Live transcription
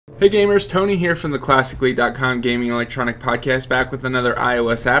Hey gamers, Tony here from the classically.com gaming electronic podcast, back with another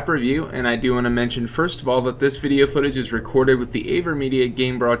iOS app review. And I do want to mention first of all that this video footage is recorded with the AverMedia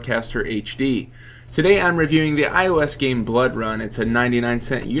Game Broadcaster HD. Today I'm reviewing the iOS game Blood Run. It's a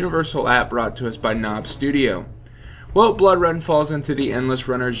 99-cent universal app brought to us by Nob Studio. Well, Blood Run falls into the endless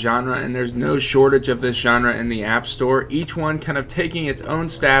runner genre, and there's no shortage of this genre in the App Store, each one kind of taking its own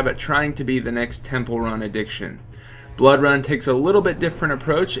stab at trying to be the next Temple Run addiction. Blood Run takes a little bit different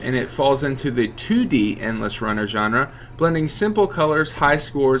approach, and it falls into the 2D endless runner genre, blending simple colors, high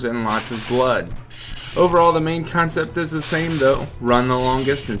scores, and lots of blood. Overall, the main concept is the same though: run the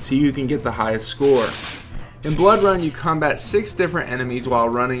longest and see who can get the highest score. In Blood Run, you combat 6 different enemies while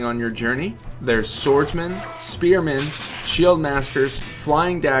running on your journey. There's swordsmen, spearmen, shield masters,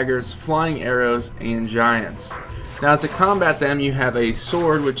 flying daggers, flying arrows, and giants. Now, to combat them, you have a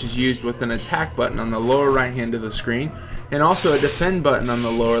sword, which is used with an attack button on the lower right hand of the screen, and also a defend button on the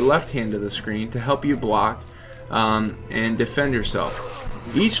lower left hand of the screen to help you block and defend yourself.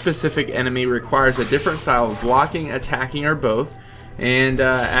 Each specific enemy requires a different style of blocking, attacking, or both, and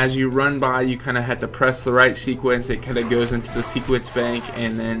as you run by, you kind of have to press the right sequence. It kind of goes into the sequence bank,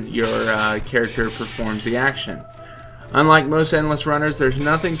 and then your character performs the action. Unlike most endless runners, there's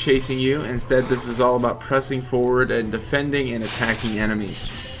nothing chasing you. Instead, this is all about pressing forward and defending and attacking enemies.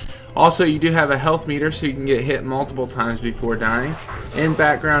 Also, you do have a health meter, so you can get hit multiple times before dying, and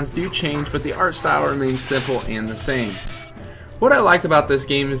backgrounds do change, but the art style remains simple and the same. What I like about this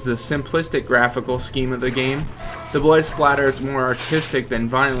game is the simplistic graphical scheme of the game. The blood splatter is more artistic than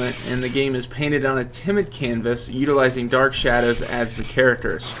violent, and the game is painted on a timid canvas, utilizing dark shadows as the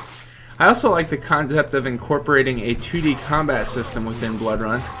characters. I also like the concept of incorporating a 2D combat system within Blood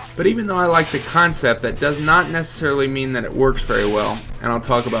Run, but even though I like the concept, that does not necessarily mean that it works very well, and I'll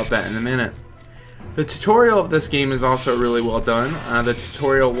talk about that in a minute. The tutorial of this game is also really well done. The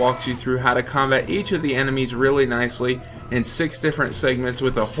tutorial walks you through how to combat each of the enemies really nicely in 6 different segments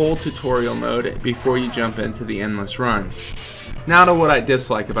with a whole tutorial mode before you jump into the endless run. Now to what I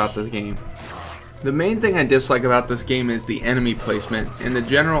dislike about the game. The main thing I dislike about this game is the enemy placement and the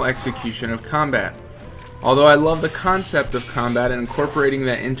general execution of combat. Although I love the concept of combat and incorporating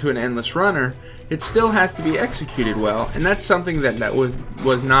that into an endless runner, it still has to be executed well, and that's something that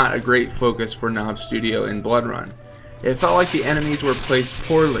was not a great focus for Nob Studio in Blood Run. It felt like the enemies were placed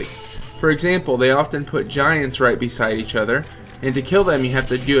poorly. For example, they often put giants right beside each other, and to kill them you have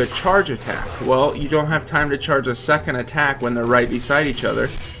to do a charge attack. Well, you don't have time to charge a second attack when they're right beside each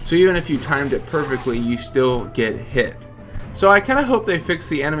other, so even if you timed it perfectly, you still get hit. So I kind of hope they fix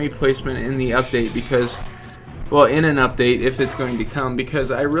the enemy placement in the update because, well, in an update if it's going to come,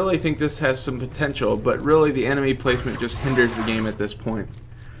 because I really think this has some potential, but really the enemy placement just hinders the game at this point.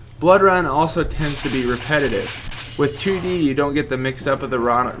 Blood Run also tends to be repetitive. With 2D, you don't get the mix-up of the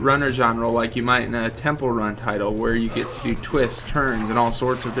runner genre like you might in a Temple Run title, where you get to do twists, turns, and all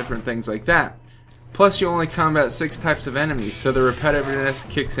sorts of different things like that. Plus, you only combat 6 types of enemies, so the repetitiveness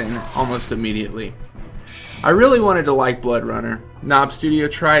kicks in almost immediately. I really wanted to like Blood Runner. Nob Studio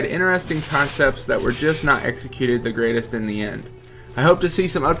tried interesting concepts that were just not executed the greatest in the end. I hope to see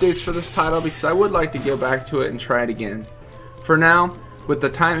some updates for this title because I would like to go back to it and try it again. For now, with the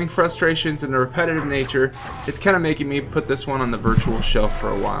timing frustrations and the repetitive nature, it's kind of making me put this one on the virtual shelf for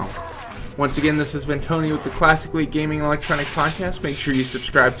a while. Once again, this has been Tony with the Classically Gaming Electronic Podcast. Make sure you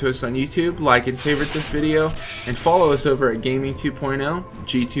subscribe to us on YouTube, like and favorite this video, and follow us over at Gaming 2.0,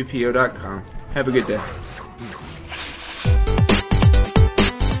 g2po.com. Have a good day.